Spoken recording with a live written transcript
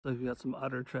So we got some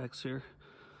otter tracks here.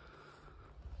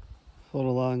 Float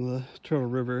along the Turtle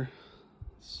River.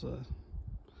 It's a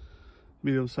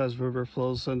medium-sized river,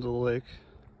 flows into the lake.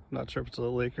 Not sure if it's a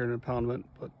lake or an impoundment,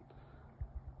 but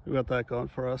we got that going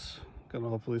for us. Gonna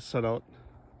hopefully set up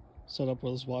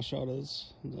where this washout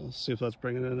is and see if that's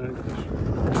bringing in any fish.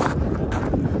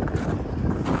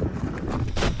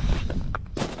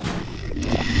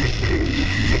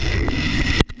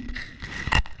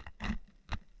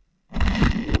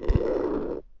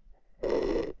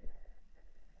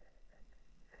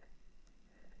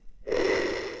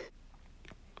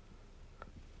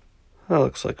 That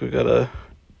looks like we got a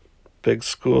big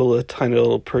school of tiny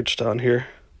little perch down here.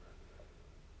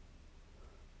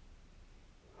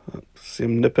 See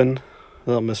him nipping.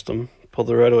 Oh, missed him. Pulled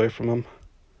it right away from him.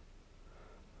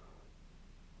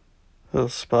 The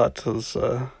spot is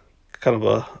kind of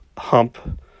a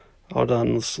hump out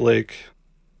on this lake.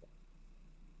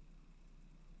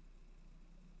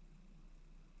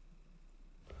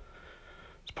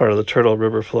 It's part of the Turtle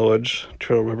River flowage.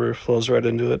 Turtle River flows right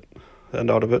into it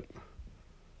and out of it.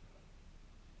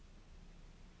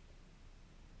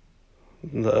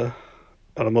 And out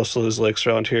of most of these lakes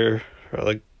around here are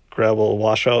like gravel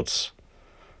washouts.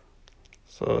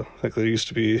 So I think there used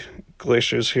to be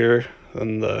glaciers here,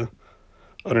 and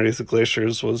underneath the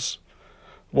glaciers was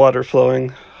water flowing,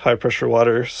 high pressure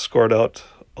water scored out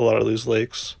a lot of these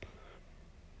lakes.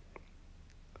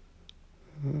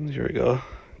 And here we go.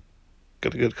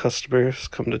 Got a good customer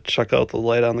come to check out the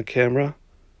light on the camera.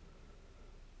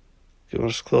 Give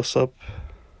us a close up.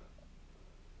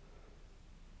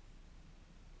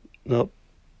 Nope.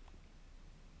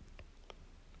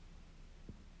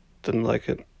 Didn't like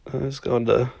it. I was going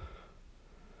to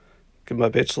give my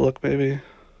baits a look, maybe.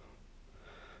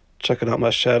 Checking out my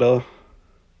shadow.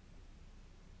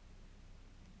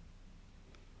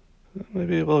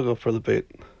 Maybe we'll go for the bait.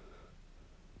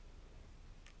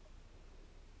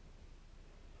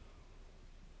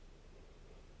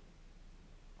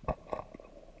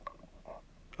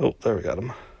 Oh, there we got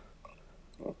him.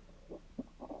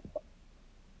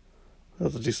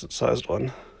 That's a decent sized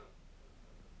one.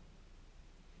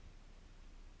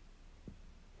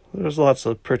 There's lots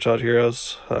of perch out here. I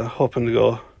was hoping to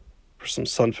go for some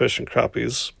sunfish and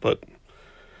crappies, but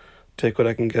take what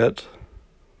I can get.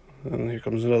 And here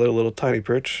comes another little tiny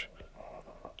perch.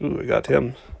 Ooh, we got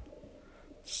him.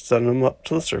 Send him up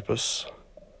to the surface.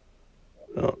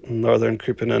 Oh, northern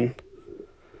creeping in.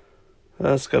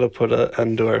 That's got to put an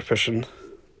end to our fishing.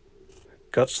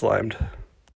 Got slimed.